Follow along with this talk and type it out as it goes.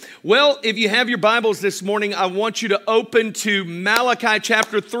Well, if you have your Bibles this morning, I want you to open to Malachi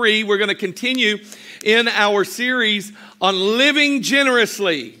chapter 3. We're going to continue in our series on living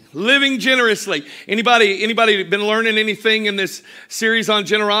generously. Living generously. Anybody been learning anything in this series on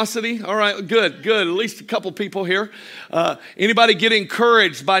generosity? All right, good. At least a couple people here. Anybody get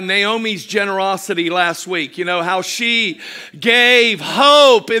encouraged by Naomi's generosity last week? You know, how she gave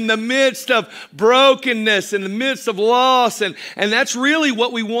hope in the midst of brokenness, in the midst of loss. And that's really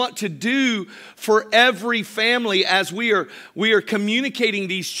what we want to do for every family as we are communicating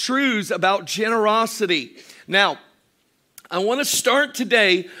these truths about generosity. Now, I want to start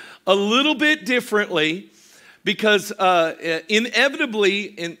today a little bit differently because inevitably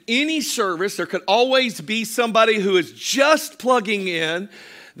in any service, there could always be somebody who is just plugging in.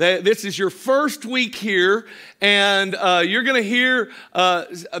 This is your first week here, and you're going to hear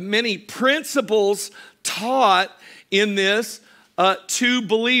many principles taught in this to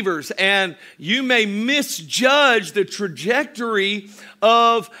believers, and you may misjudge the trajectory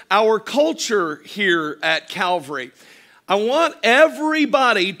of our culture here at Calvary. I want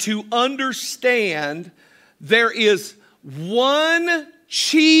everybody to understand there is one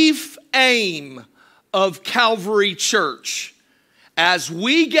chief aim of Calvary Church. As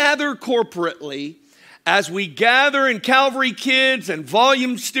we gather corporately, as we gather in Calvary Kids and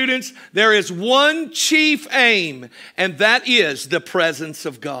Volume students, there is one chief aim, and that is the presence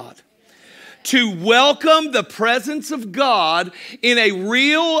of God. To welcome the presence of God in a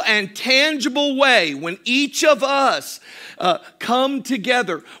real and tangible way. When each of us come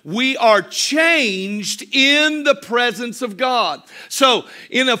together, we are changed in the presence of God. So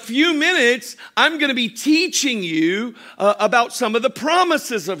in a few minutes, I'm going to be teaching you about some of the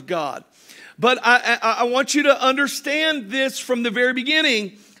promises of God. But I want you to understand this from the very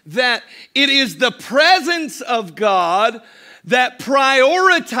beginning, that it is the presence of God that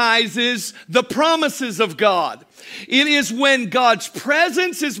prioritizes the promises of God. It is when God's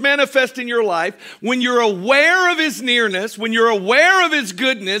presence is manifest in your life, when you're aware of His nearness, when you're aware of His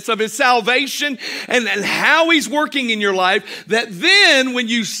goodness, of His salvation, and how He's working in your life, that then when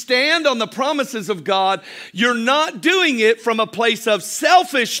you stand on the promises of God, you're not doing it from a place of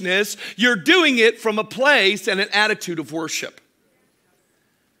selfishness, you're doing it from a place and an attitude of worship.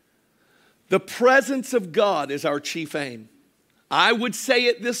 The presence of God is our chief aim. I would say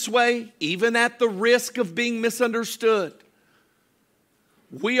it this way, even at the risk of being misunderstood.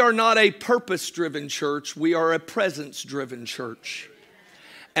 We are not a purpose-driven church. We are a presence-driven church.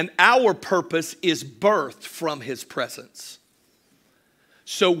 And our purpose is birthed from His presence.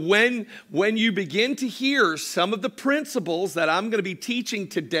 So when you begin to hear some of the principles that I'm going to be teaching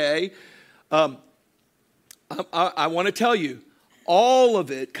today, I want to tell you, all of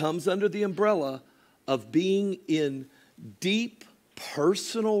it comes under the umbrella of being in deep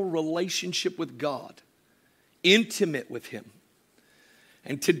personal relationship with God, intimate with Him.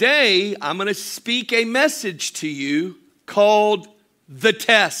 And today, I'm going to speak a message to you called The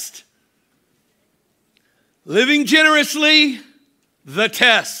Test. Living generously, the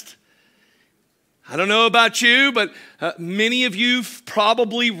test. I don't know about you, but many of you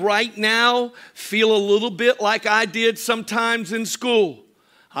probably right now feel a little bit like I did sometimes in school.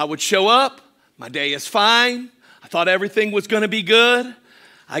 I would show up, my day is fine. I thought everything was going to be good.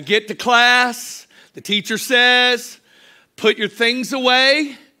 I get to class. The teacher says, put your things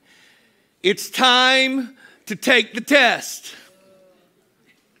away. It's time to take the test.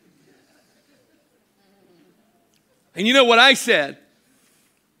 And you know what I said?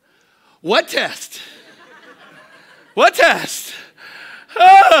 What test? What test?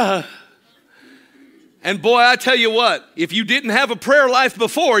 And boy, I tell you what, if you didn't have a prayer life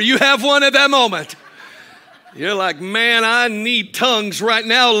before, you have one at that moment. You're like, man, I need tongues right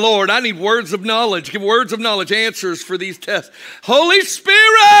now, Lord. I need words of knowledge. Give words of knowledge, answers for these tests. Holy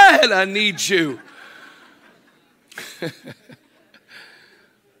Spirit, I need you.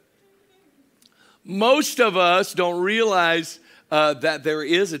 Most of us don't realize that there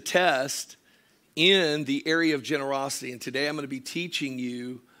is a test in the area of generosity. And today I'm going to be teaching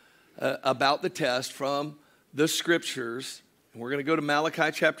you about the test from the Scriptures. We're going to go to Malachi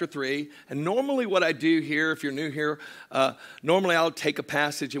chapter 3. And normally what I do here, if you're new here, normally I'll take a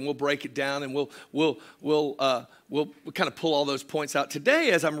passage and we'll break it down and we'll kind of pull all those points out.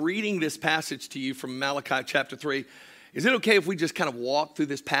 Today, as I'm reading this passage to you from Malachi chapter 3, is it okay if we just kind of walk through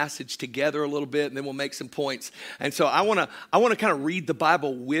this passage together a little bit and then we'll make some points? And so I want to kind of read the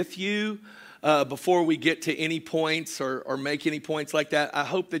Bible with you before we get to any points or make any points like that, I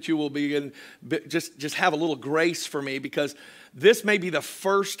hope that you will just have a little grace for me, because this may be the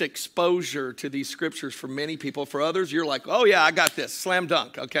first exposure to these scriptures for many people. For others, you're like, oh yeah, I got this, slam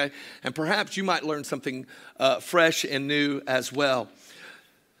dunk, okay? And perhaps you might learn something fresh and new as well.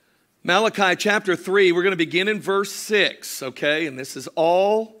 Malachi chapter 3, we're going to begin in verse 6, okay? And this is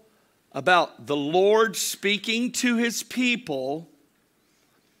all about the Lord speaking to his people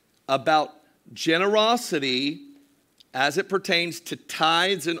about generosity as it pertains to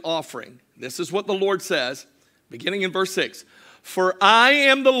tithes and offering. This is what the Lord says, beginning in verse 6. For I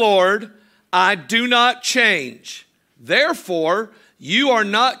am the Lord, I do not change. Therefore, you are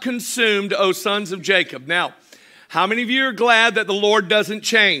not consumed, O sons of Jacob. Now, how many of you are glad that the Lord doesn't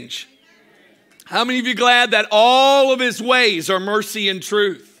change? How many of you are glad that all of his ways are mercy and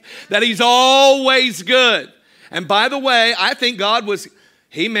truth? That he's always good? And by the way, I think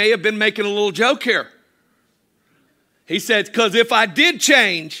he may have been making a little joke here. He said, because if I did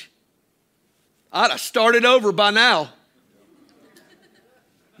change, I'd have started over by now.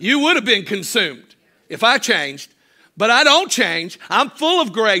 You would have been consumed if I changed, but I don't change. I'm full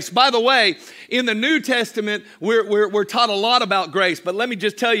of grace. By the way, in the New Testament, we're taught a lot about grace, but let me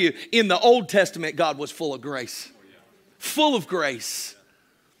just tell you, in the Old Testament, God was full of grace. Full of grace.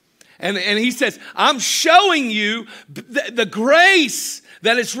 And he says, I'm showing you the grace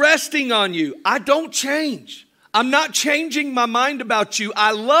that is resting on you. I don't change. I'm not changing my mind about you.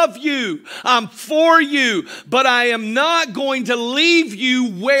 I love you. I'm for you. But I am not going to leave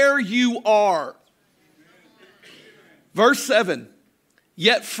you where you are. Verse 7.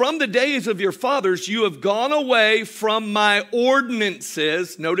 Yet from the days of your fathers you have gone away from my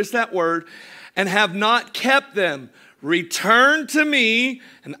ordinances. Notice that word. And have not kept them. Return to me,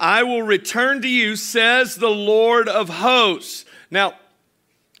 and I will return to you, says the Lord of hosts. Now,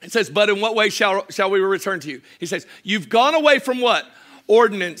 it says, but in what way shall we return to you? He says, you've gone away from what?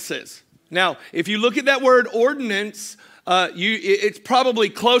 Ordinances. Now, if you look at that word ordinance, it's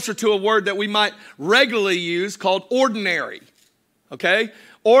probably closer to a word that we might regularly use called ordinary. Okay?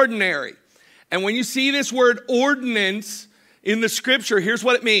 Ordinary. And when you see this word ordinance in the scripture, here's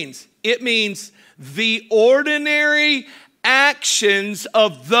what it means. It means the ordinary actions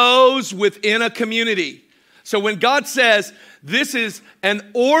of those within a community. So when God says this is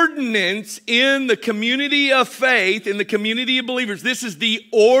an ordinance in the community of faith, in the community of believers, this is the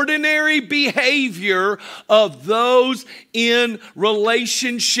ordinary behavior of those in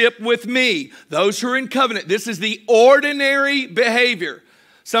relationship with me, those who are in covenant. This is the ordinary behavior.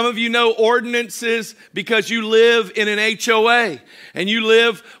 Some of you know ordinances because you live in an HOA and you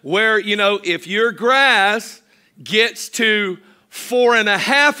live where, if your grass gets to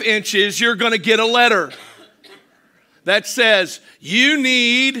 4.5 inches, you're going to get a letter that says you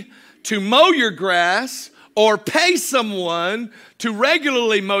need to mow your grass or pay someone to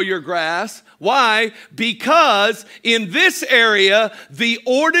regularly mow your grass. Why? Because in this area, the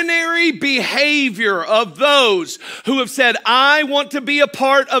ordinary behavior of those who have said, I want to be a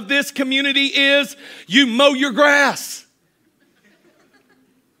part of this community is you mow your grass.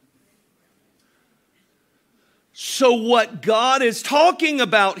 So what God is talking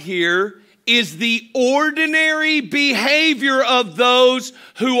about here is the ordinary behavior of those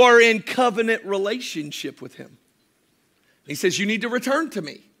who are in covenant relationship with him. He says, you need to return to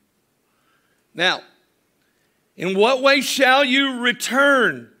me. Now, in what way shall you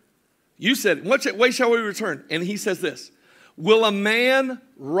return? You said, in what way shall we return? And he says this, will a man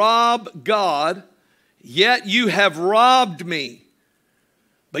rob God? Yet you have robbed me.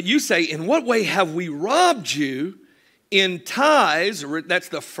 But you say, in what way have we robbed you? In tithes, that's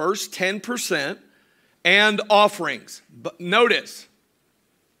the first 10%, and offerings. But notice,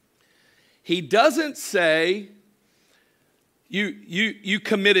 he doesn't say you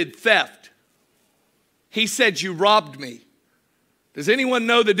committed theft. He said you robbed me. Does anyone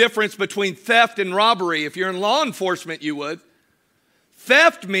know the difference between theft and robbery? If you're in law enforcement, you would.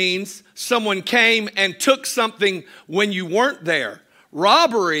 Theft means someone came and took something when you weren't there.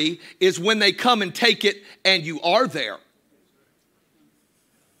 Robbery is when they come and take it and you are there.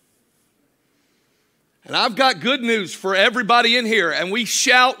 And I've got good news for everybody in here. And we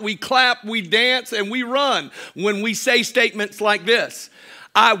shout, we clap, we dance, and we run when we say statements like this.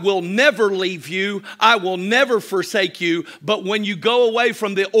 I will never leave you. I will never forsake you. But when you go away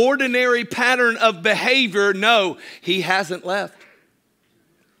from the ordinary pattern of behavior, no, he hasn't left.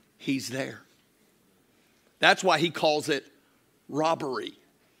 He's there. That's why he calls it robbery.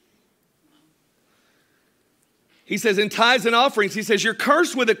 He says, in tithes and offerings, he says, you're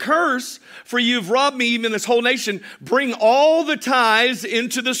cursed with a curse, for you've robbed me, even this whole nation. Bring all the tithes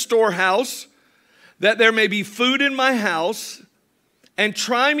into the storehouse, that there may be food in my house. And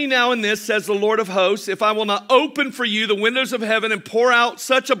try me now in this, says the Lord of hosts, if I will not open for you the windows of heaven and pour out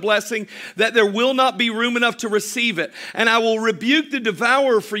such a blessing that there will not be room enough to receive it. And I will rebuke the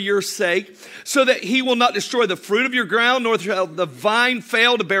devourer for your sake, so that he will not destroy the fruit of your ground, nor shall the vine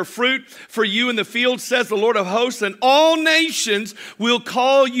fail to bear fruit for you in the field, says the Lord of hosts. And all nations will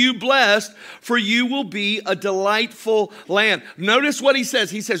call you blessed, for you will be a delightful land. Notice what he says.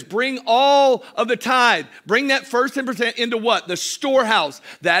 He says, bring all of the tithe. Bring that first 10% into what? The storehouse.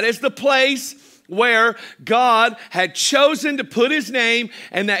 That is the place where God had chosen to put his name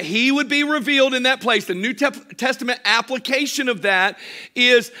and that he would be revealed in that place. The New Testament application of that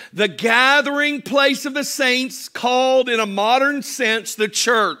is the gathering place of the saints, called in a modern sense the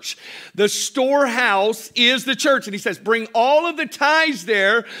church. The storehouse is the church. And he says, bring all of the tithes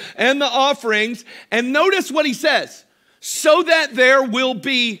there and the offerings. And notice what he says, so that there will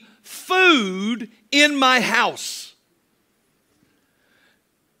be food in my house.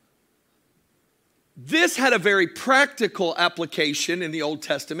 This had a very practical application in the Old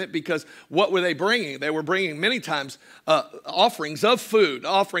Testament, because what were they bringing? They were bringing many times offerings of food,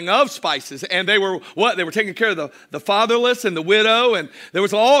 offering of spices, and they were what? They were taking care of the fatherless and the widow, and there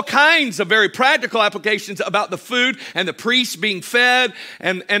was all kinds of very practical applications about the food and the priests being fed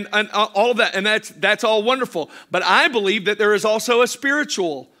and all of that, and that's all wonderful. But I believe that there is also a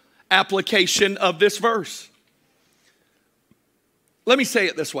spiritual application of this verse. Let me say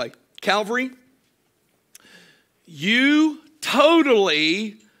it this way. Calvary, you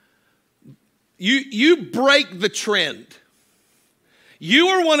totally, you break the trend. You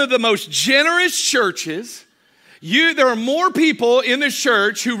are one of the most generous churches. There are more people in this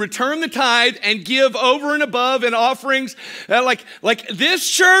church who return the tithe and give over and above in offerings. Like this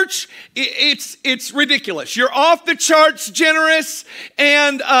church, it's ridiculous. You're off the charts generous.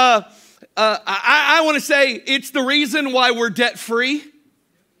 And I want to say it's the reason why we're debt free.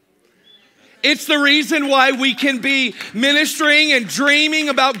 It's the reason why we can be ministering and dreaming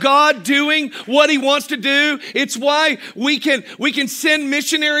about God doing what he wants to do. It's why we can send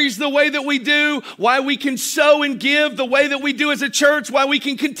missionaries the way that we do, why we can sow and give the way that we do as a church, why we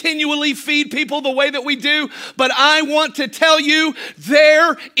can continually feed people the way that we do. But I want to tell you,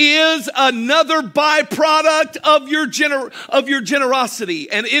 there is another byproduct of your generosity,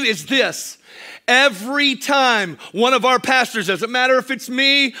 and it is this. Every time one of our pastors, doesn't matter if it's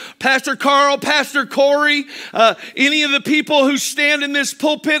me, Pastor Carl, Pastor Corey, any of the people who stand in this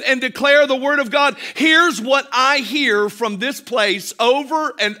pulpit and declare the word of God, here's what I hear from this place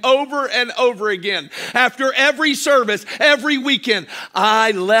over and over and over again. After every service, every weekend,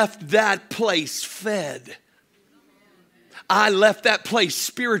 I left that place fed. I left that place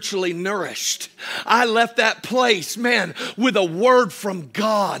spiritually nourished. I left that place, man, with a word from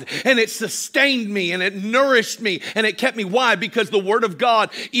God, and it sustained me and it nourished me and it kept me. Why? Because the word of God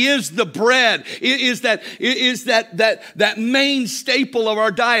is the bread. It is that main staple of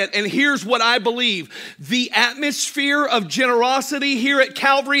our diet. And here's what I believe. The atmosphere of generosity here at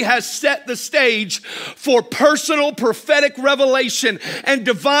Calvary has set the stage for personal prophetic revelation and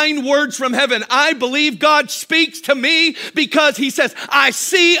divine words from heaven. I believe God speaks to me because he says, I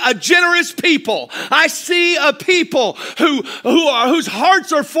see a generous people. I see a people whose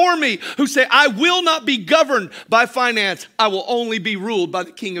hearts are for me, who say, I will not be governed by finance. I will only be ruled by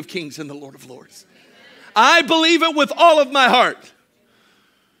the King of Kings and the Lord of Lords. I believe it with all of my heart.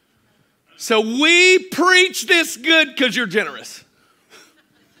 So we preach this good because you're generous.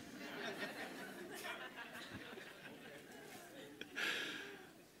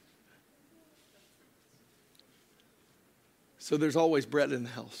 So there's always bread in the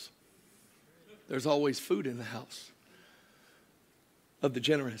house. There's always food in the house of the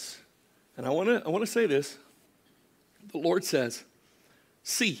generous. And I want to say this. The Lord says,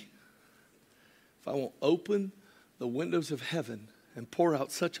 see, if I won't open the windows of heaven and pour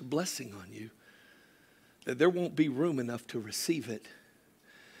out such a blessing on you that there won't be room enough to receive it,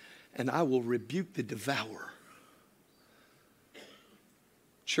 and I will rebuke the devourer.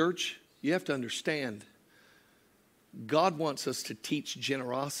 Church, you have to understand, God wants us to teach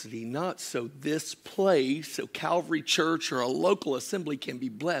generosity, not so this place, so Calvary Church or a local assembly can be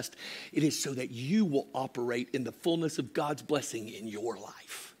blessed. It is so that you will operate in the fullness of God's blessing in your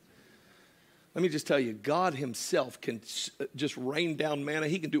life. Let me just tell you, God himself can just rain down manna.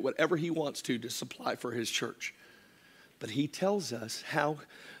 He can do whatever he wants to supply for his church. But he tells us how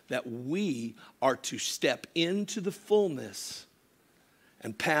that we are to step into the fullness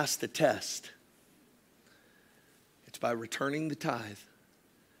and pass the test. It's by returning the tithe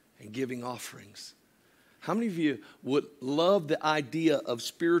and giving offerings. How many of you would love the idea of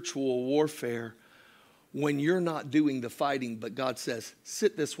spiritual warfare when you're not doing the fighting, but God says,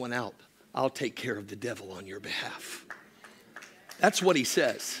 sit this one out. I'll take care of the devil on your behalf. That's what he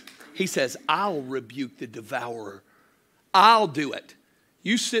says. He says, I'll rebuke the devourer. I'll do it.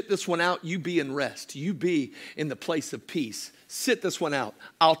 You sit this one out, you be in rest. You be in the place of peace. Sit this one out.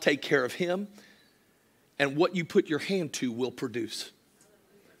 I'll take care of him. And what you put your hand to will produce.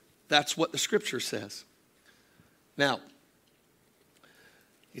 That's what the scripture says. Now,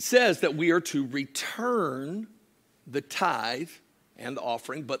 it says that we are to return the tithe and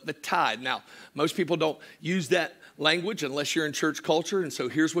offering, but the tithe. Now, most people don't use that language unless you're in church culture, and so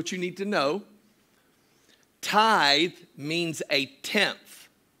here's what you need to know. Tithe means a tenth.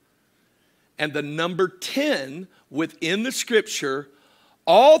 And the number 10 within the scripture,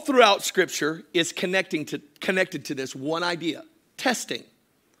 all throughout scripture, is connected to this one idea, testing.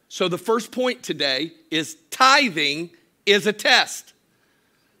 So the first point today is tithing is a test.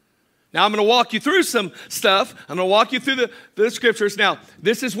 Now, I'm going to walk you through some stuff. I'm going to walk you through the scriptures. Now,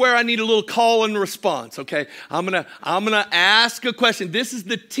 this is where I need a little call and response, okay? I'm going to ask a question. This is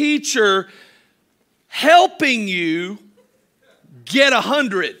the teacher helping you get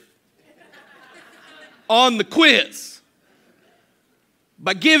 100 on the quiz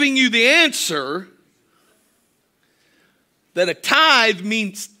by giving you the answer that a tithe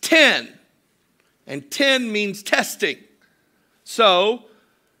means 10, and 10 means testing. So,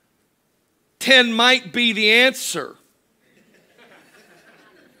 10 might be the answer.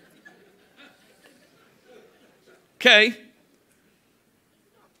 Okay.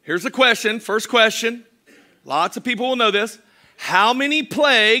 Here's the question. First question. Lots of people will know this. How many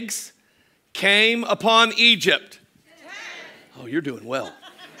plagues came upon Egypt? 10. Oh, you're doing well.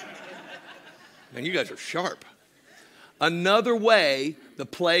 Man, you guys are sharp. Another way the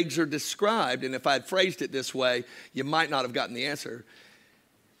plagues are described, and if I had phrased it this way, you might not have gotten the answer.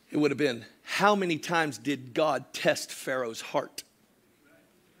 It would have been, how many times did God test Pharaoh's heart?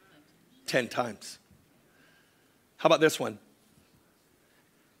 10 times. How about this one?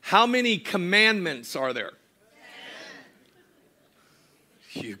 How many commandments are there?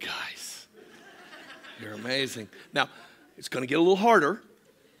 10. You guys, you're amazing. Now, it's going to get a little harder.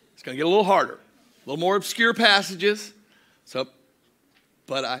 It's going to get a little harder. A little more obscure passages. So,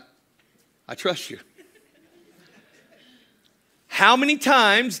 but I trust you. How many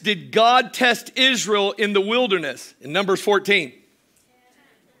times did God test Israel in the wilderness? In Numbers 14.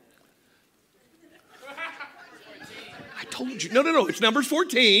 I told you. No. It's Numbers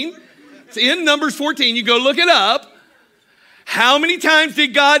 14. It's in Numbers 14. You go look it up. How many times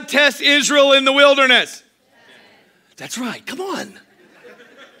did God test Israel in the wilderness? That's right. Come on.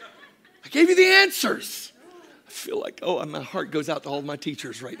 I gave you the answers. I feel like, my heart goes out to all my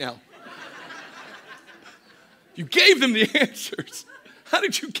teachers right now. You gave them the answers. How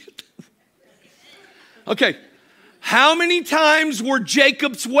did you get them? Okay. How many times were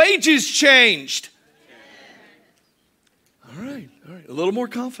Jacob's wages changed? All right. A little more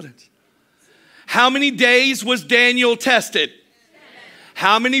confidence. How many days was Daniel tested?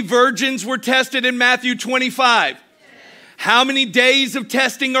 How many virgins were tested in Matthew 25? How many days of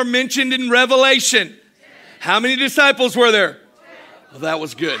testing are mentioned in Revelation? How many disciples were there? Well, that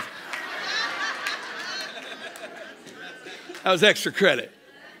was good. That was extra credit.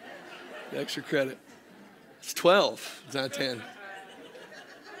 Extra credit. It's 12. It's not 10.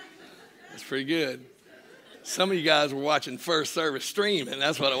 That's pretty good. Some of you guys were watching first service stream, and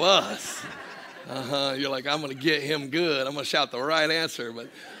that's what it was. You're like, I'm going to get him good. I'm going to shout the right answer. But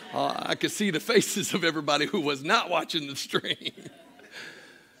I could see the faces of everybody who was not watching the stream.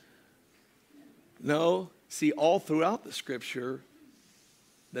 No. See, all throughout the scripture,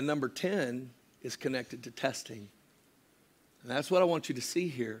 the number 10 is connected to testing. And that's what I want you to see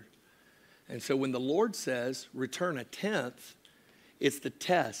here. And so when the Lord says, return a tenth, it's the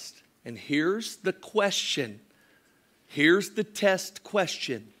test. And here's the question. Here's the test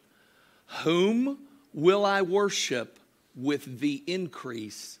question. Whom will I worship with the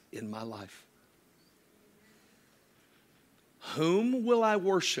increase in my life? Whom will I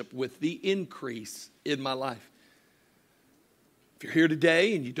worship with the increase in my life? If you're here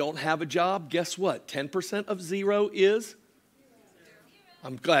today and you don't have a job, guess what? 10% of zero is?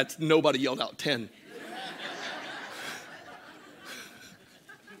 I'm glad nobody yelled out 10.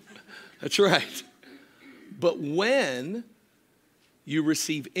 That's right. But when you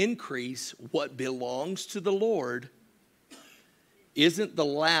receive increase, what belongs to the Lord isn't the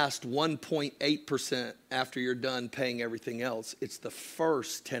last 1.8% after you're done paying everything else. It's the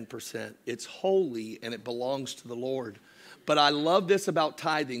first 10%. It's holy and it belongs to the Lord. But I love this about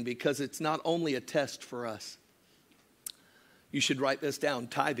tithing because it's not only a test for us. You should write this down.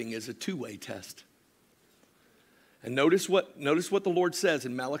 Tithing is a two-way test. And notice what the Lord says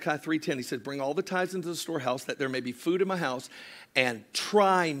in Malachi 3:10. He says, bring all the tithes into the storehouse that there may be food in my house, and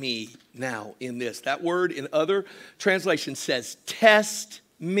try me now in this. That word in other translations says, test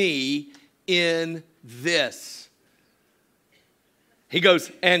me in this. He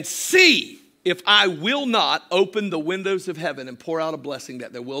goes, and see if I will not open the windows of heaven and pour out a blessing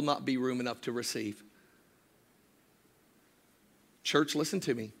that there will not be room enough to receive. Church, listen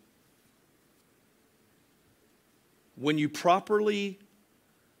to me. When you properly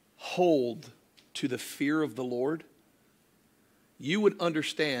hold to the fear of the Lord, you would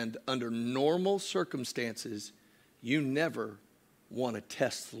understand under normal circumstances, you never want to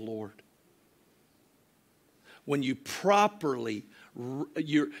test the Lord. When you properly,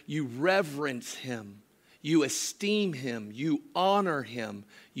 you reverence him, you esteem him, you honor him,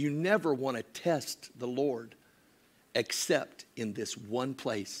 you never want to test the Lord except in this one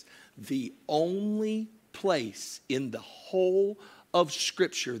place. The only place in the whole of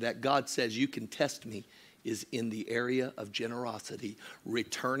Scripture that God says you can test me is in the area of generosity,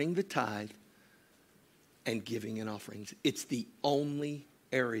 returning the tithe and giving in offerings. It's the only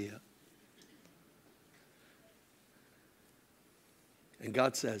area. And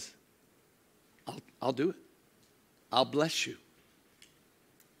God says, I'll do it. I'll bless you.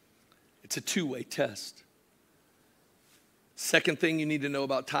 It's a two-way test. Second thing you need to know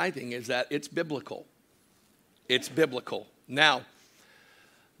about tithing is that it's biblical. It's biblical. Now,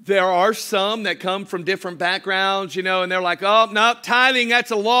 there are some that come from different backgrounds, and they're like, oh, no, tithing,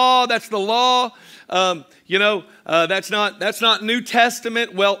 that's a law. That's the law. That's not New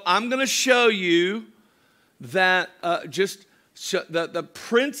Testament. Well, I'm going to show you that the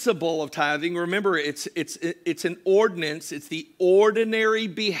principle of tithing. Remember, it's an ordinance. It's the ordinary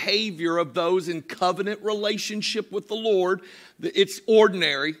behavior of those in covenant relationship with the Lord. It's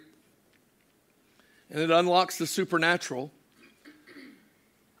ordinary. And it unlocks the supernatural.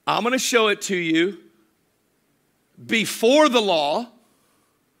 I'm going to show it to you before the law,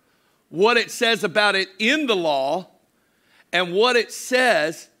 what it says about it in the law, and what it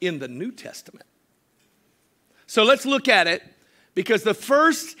says in the New Testament. So let's look at it, because the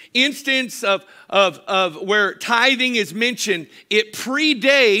first instance of where tithing is mentioned, it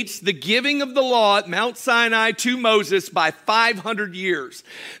predates the giving of the law at Mount Sinai to Moses by 500 years.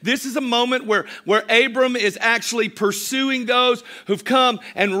 This is a moment where Abram is actually pursuing those who've come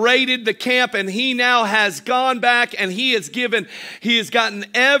and raided the camp, and he now has gone back and he has gotten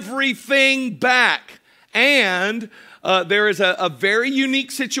everything back. And there is a very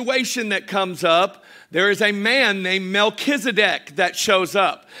unique situation that comes up. There is a man named Melchizedek that shows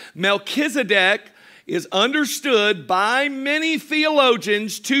up. Melchizedek is understood by many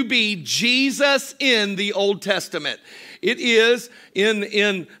theologians to be Jesus in the Old Testament. It is,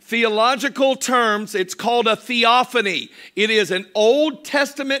 in theological terms, it's called a theophany. It is an Old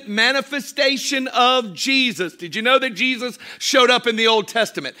Testament manifestation of Jesus. Did you know that Jesus showed up in the Old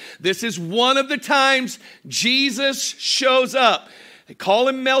Testament? This is one of the times Jesus shows up. They call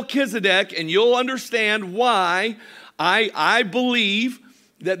him Melchizedek, and you'll understand why I believe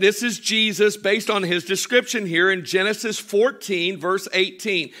that this is Jesus based on his description here in Genesis 14, verse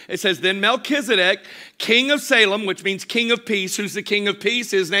 18. It says, then Melchizedek, king of Salem, which means king of peace. Who's the king of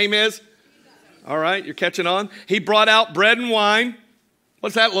peace? His name is? All right, you're catching on. He brought out bread and wine.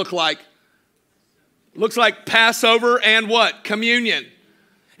 What's that look like? Looks like Passover and what? Communion.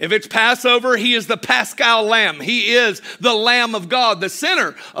 If it's Passover, he is the Paschal Lamb. He is the Lamb of God, the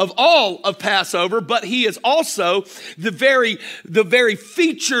center of all of Passover, but he is also the very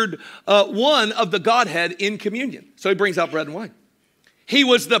featured one of the Godhead in communion. So he brings out bread and wine. He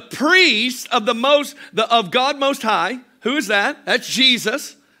was the priest of God Most High. Who is that? That's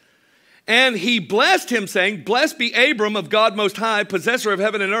Jesus. And he blessed him, saying, blessed be Abram of God Most High, possessor of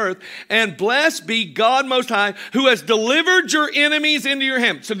heaven and earth, and blessed be God Most High, who has delivered your enemies into your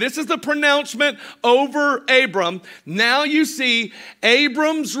hand. So this is the pronouncement over Abram. Now you see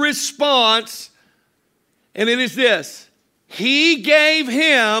Abram's response, and it is this. He gave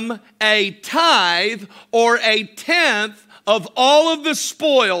him a tithe or a tenth of all of the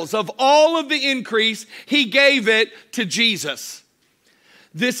spoils, of all of the increase. He gave it to Jesus.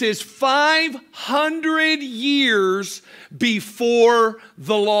 This is 500 years before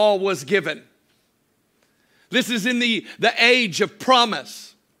the law was given. This is in the age of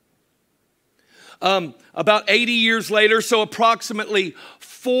promise. About 80 years later, so approximately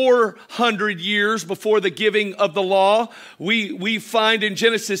 400 years before the giving of the law, we find in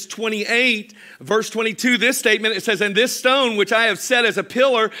Genesis 28, verse 22, this statement. It says, and this stone which I have set as a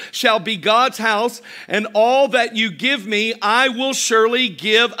pillar shall be God's house, and all that you give me, I will surely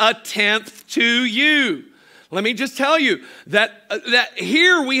give a tenth to you. Let me just tell you that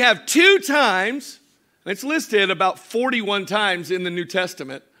here we have 2 times, and it's listed about 41 times in the New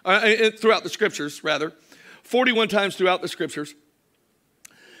Testament, throughout the scriptures, rather. 41 times throughout the scriptures.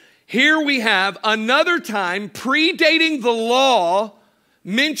 Here we have another time predating the law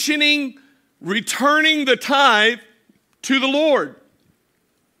mentioning returning the tithe to the Lord.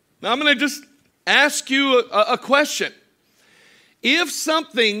 Now I'm going to just ask you a question. If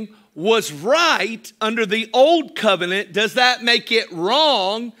something was right under the old covenant, does that make it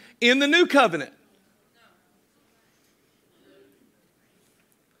wrong in the new covenant?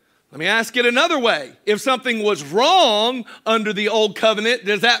 Let me ask it another way. If something was wrong under the old covenant,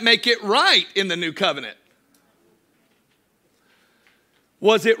 does that make it right in the new covenant?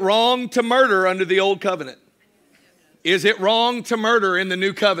 Was it wrong to murder under the old covenant? Is it wrong to murder in the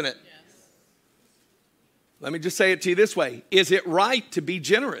new covenant? Let me just say it to you this way. Is it right to be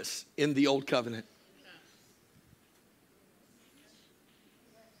generous in the old covenant?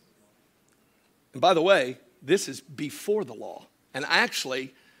 And by the way, this is before the law. And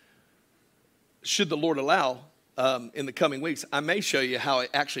actually, should the Lord allow, in the coming weeks, I may show you how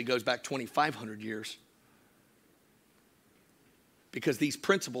it actually goes back 2,500 years. Because these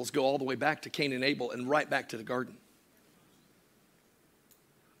principles go all the way back to Cain and Abel and right back to the garden.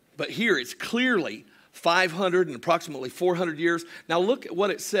 But here it's clearly 500 and approximately 400 years. Now look at what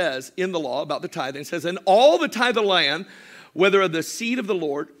it says in the law about the tithe. It says, and all the tithe of the land, whether of the seed of the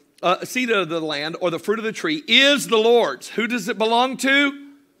Lord, seed of the land or the fruit of the tree, is the Lord's. Who does it belong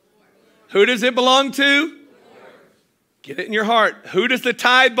to? Who does it belong to? Get it in your heart. Who does the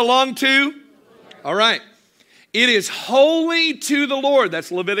tithe belong to? All right. It is holy to the Lord.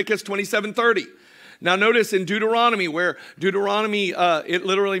 That's Leviticus 27:30. Now notice in Deuteronomy, where Deuteronomy, it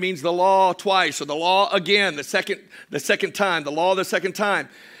literally means the law twice, or the law again, the second time, the law the second time.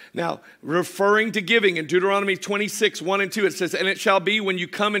 Now, referring to giving in Deuteronomy 26:1-2, it says, and it shall be when you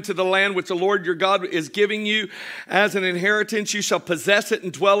come into the land which the Lord your God is giving you as an inheritance, you shall possess it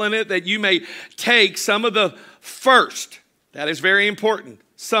and dwell in it, that you may take some of the first. That is very important.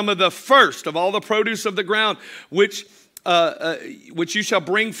 Some of the first of all the produce of the ground, which you shall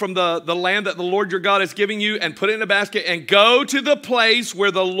bring from the land that the Lord your God is giving you, and put it in a basket, and go to the place where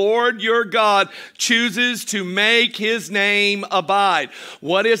the Lord your God chooses to make his name abide.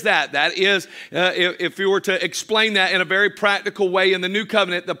 What is that? That is, if you were to explain that in a very practical way in the New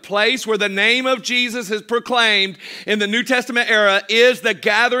Covenant, the place where the name of Jesus is proclaimed in the New Testament era is the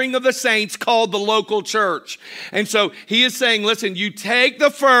gathering of the saints called the local church. And so he is saying, listen, you take the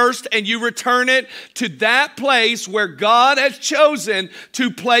first and you return it to that place where God has chosen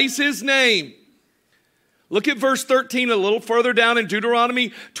to place his name. Look at verse 13 a little further down in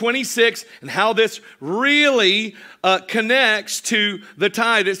Deuteronomy 26 and how this really connects to the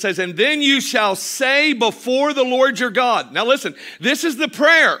tithe. It says, and then you shall say before the Lord your God. Now listen, this is the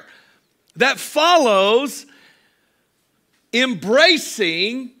prayer that follows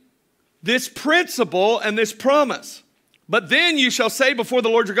embracing this principle and this promise. But then you shall say before the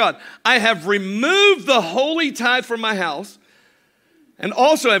Lord your God, I have removed the holy tithe from my house, and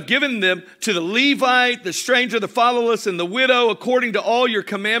also have given them to the Levite, the stranger, the fatherless, and the widow, according to all your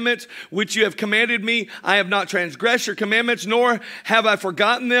commandments, which you have commanded me. I have not transgressed your commandments, nor have I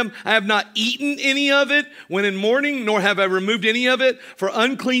forgotten them. I have not eaten any of it when in mourning, nor have I removed any of it for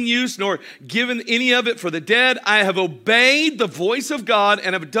unclean use, nor given any of it for the dead. I have obeyed the voice of God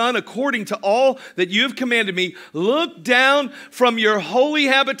and have done according to all that you have commanded me. Look down from your holy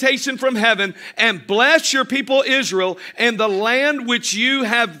habitation from heaven and bless your people Israel and the land which you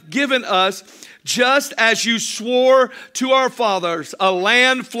have given us, just as you swore to our fathers, a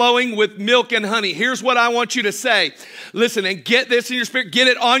land flowing with milk and honey. Here's what I want you to say. Listen, and get this in your spirit. Get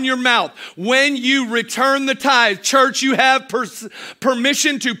it on your mouth. When you return the tithe, church, you have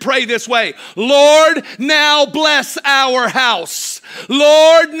permission to pray this way. Lord, now bless our house.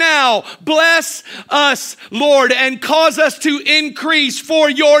 Lord, now bless us, Lord, and cause us to increase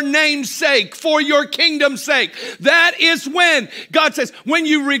for your name's sake, for your kingdom's sake. That is when God says, when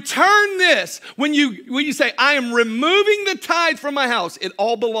you return this, when you say, I am removing the tithe from my house, it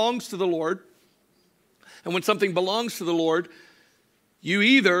all belongs to the Lord. And when something belongs to the Lord, you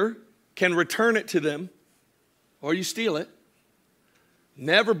either can return it to them or you steal it.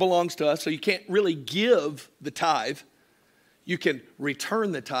 Never belongs to us, so you can't really give the tithe. You can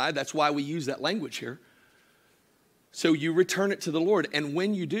return the tithe. That's why we use that language here. So you return it to the Lord. And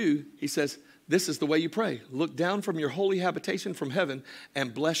when you do, he says, this is the way you pray. Look down from your holy habitation from heaven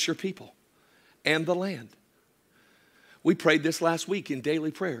and bless your people and the land. We prayed this last week in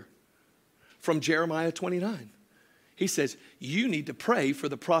daily prayer from Jeremiah 29. He says, you need to pray for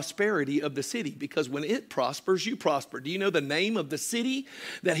the prosperity of the city because when it prospers, you prosper. Do you know the name of the city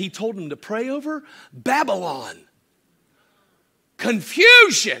that he told him to pray over? Babylon.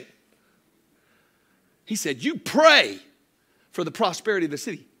 Confusion. He said, you pray for the prosperity of the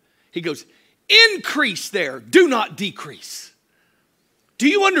city. He goes, increase there, do not decrease. Do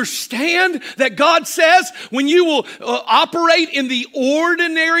you understand that God says when you will operate in the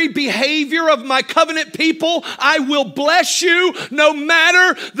ordinary behavior of my covenant people, I will bless you no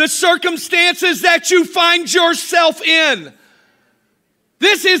matter the circumstances that you find yourself in.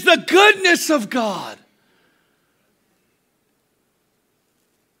 This is the goodness of God.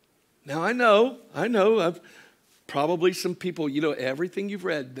 Now I know, I've probably some people, everything you've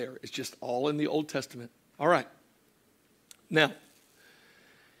read there is just all in the Old Testament. All right. Now,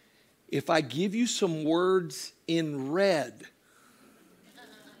 if I give you some words in red,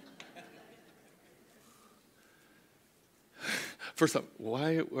 first off,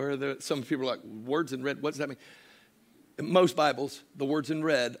 why are there some people are like, words in red, what does that mean? In most Bibles, the words in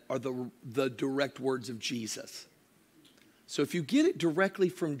red are the direct words of Jesus. So if you get it directly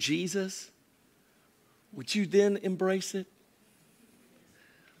from Jesus, would you then embrace it?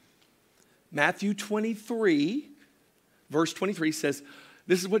 Matthew 23, verse 23 says,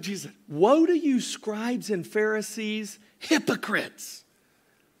 this is what Jesus said. Woe to you, scribes and Pharisees, hypocrites,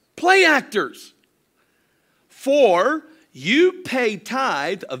 play actors. For you pay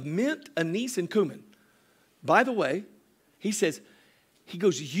tithe of mint, anise, and cumin. By the way, he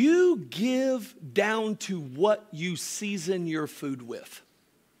goes, you give down to what you season your food with.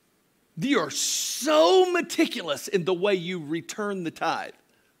 You are so meticulous in the way you return the tithe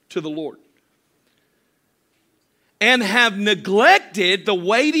to the Lord. And have neglected the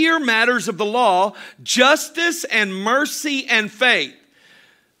weightier matters of the law, justice and mercy and faith.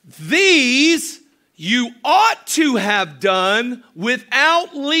 These you ought to have done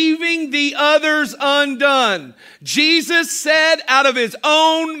without leaving the others undone. Jesus said out of his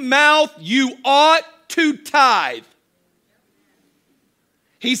own mouth, you ought to tithe.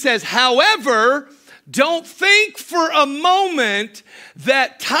 He says, however, don't think for a moment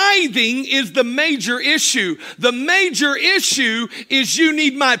that tithing is the major issue. The major issue is you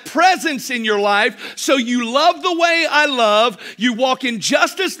need my presence in your life. So you love the way I love. You walk in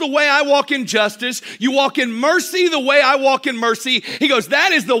justice the way I walk in justice. You walk in mercy the way I walk in mercy. He goes,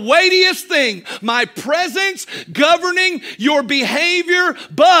 that is the weightiest thing. My presence governing your behavior.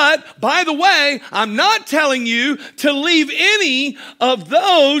 But by the way, I'm not telling you to leave any of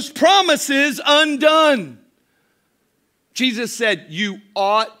those promises undone. Jesus said, you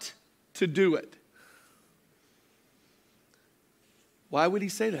ought to do it. Why would he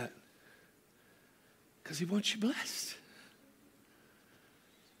say that? Because he wants you blessed.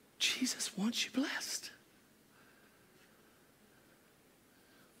 Jesus wants you blessed.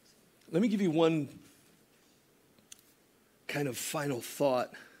 Let me give you one kind of final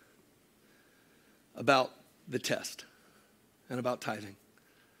thought about the test and about tithing.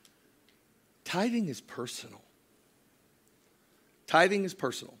 Tithing is personal. Tithing is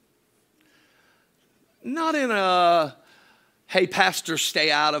personal. Not in a, hey, pastor,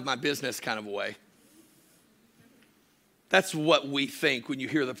 stay out of my business kind of a way. That's what we think when you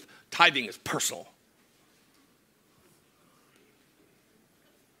hear the tithing is personal.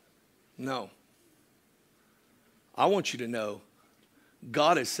 No. I want you to know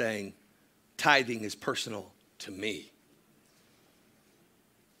God is saying tithing is personal to me.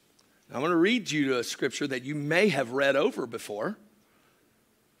 I'm going to read you to a scripture that you may have read over before,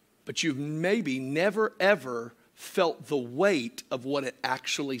 but you've maybe never ever felt the weight of what it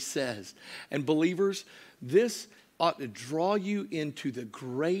actually says. And believers, this ought to draw you into the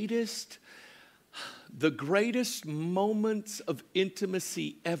greatest moments of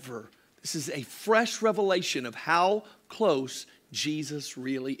intimacy ever. This is a fresh revelation of how close Jesus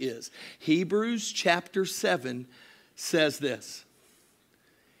really is. Hebrews chapter 7 says this.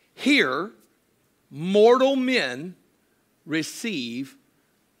 Here, mortal men receive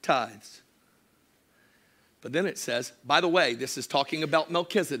tithes. But then it says, by the way, this is talking about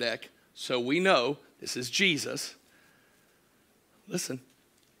Melchizedek, so we know this is Jesus. Listen.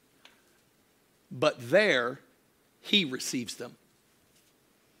 But there, he receives them.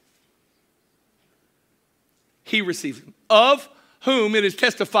 He receives them. Of whom it is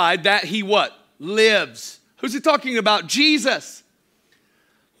testified that he what? Lives. Who's he talking about? Jesus.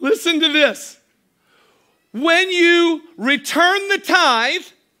 Listen to this. When you return the tithe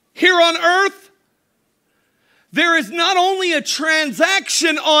here on earth, there is not only a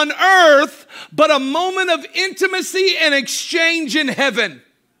transaction on earth, but a moment of intimacy and exchange in heaven.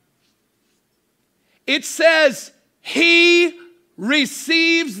 It says He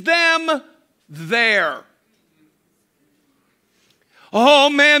receives them there. Oh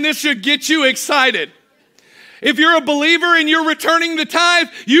man, this should get you excited. If you're a believer and you're returning the tithe,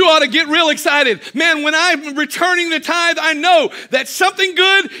 you ought to get real excited. Man, when I'm returning the tithe, I know that something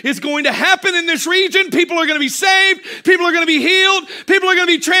good is going to happen in this region. People are going to be saved. People are going to be healed. People are going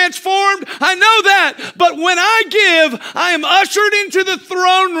to be transformed. I know that. But when I give, I am ushered into the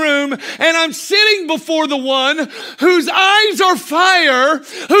throne room and I'm sitting before the one whose eyes are fire,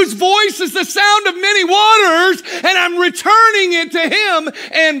 whose voice is the sound of many waters, and I'm returning it to him.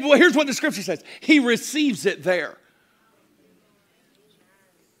 And here's what the scripture says. He receives it there.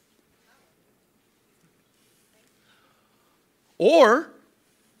 Or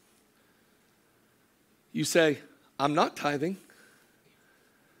you say, I'm not tithing.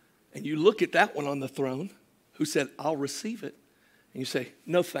 And you look at that one on the throne who said, I'll receive it. And you say,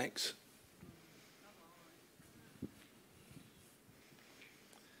 no thanks.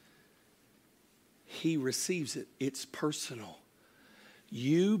 He receives it. It's personal.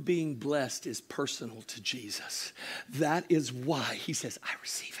 You being blessed is personal to Jesus. That is why he says, I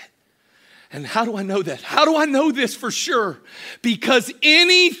receive it. And how do I know that? How do I know this for sure? Because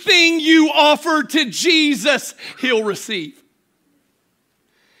anything you offer to Jesus, he'll receive.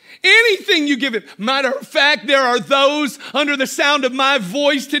 Anything you give him. Matter of fact, there are those under the sound of my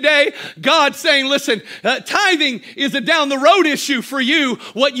voice today. God saying, listen, tithing is a down the road issue for you.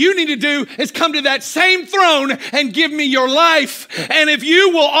 What you need to do is come to that same throne and give me your life. And if you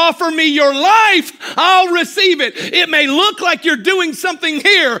will offer me your life, I'll receive it. It may look like you're doing something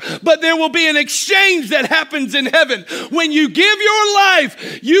here, but there will be an exchange that happens in heaven. When you give your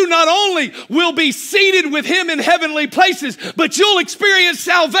life, you not only will be seated with him in heavenly places, but you'll experience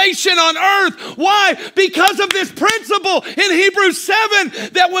salvation on earth. Why? Because of this principle in Hebrews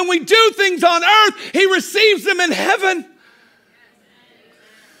 7 that when we do things on earth, he receives them in heaven.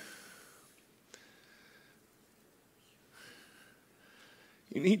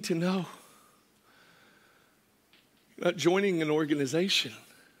 You need to know you're not joining an organization.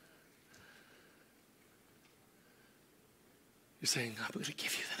 You're saying, I'm going to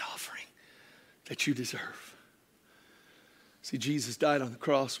give you that offering that you deserve. See, Jesus died on the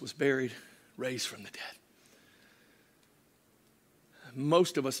cross, was buried, raised from the dead.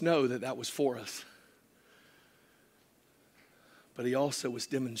 Most of us know that that was for us. But he also was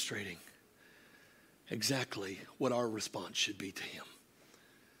demonstrating exactly what our response should be to him.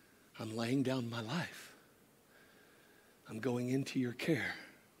 I'm laying down my life. I'm going into your care.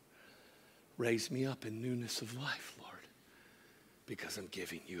 Raise me up in newness of life, Lord, because I'm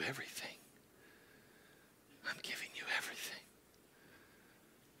giving you everything. I'm giving you everything.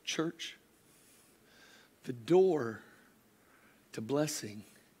 Church, the door to blessing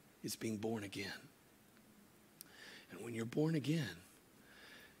is being born again. And when you're born again,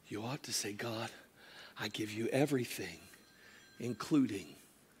 you ought to say, God, I give you everything, including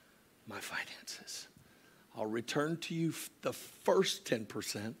my finances. I'll return to you the first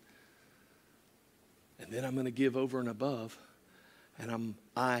 10%, and then I'm going to give over and above, and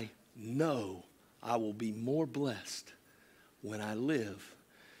I know I will be more blessed when I live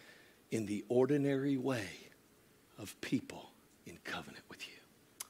in the ordinary way of people in covenant with you.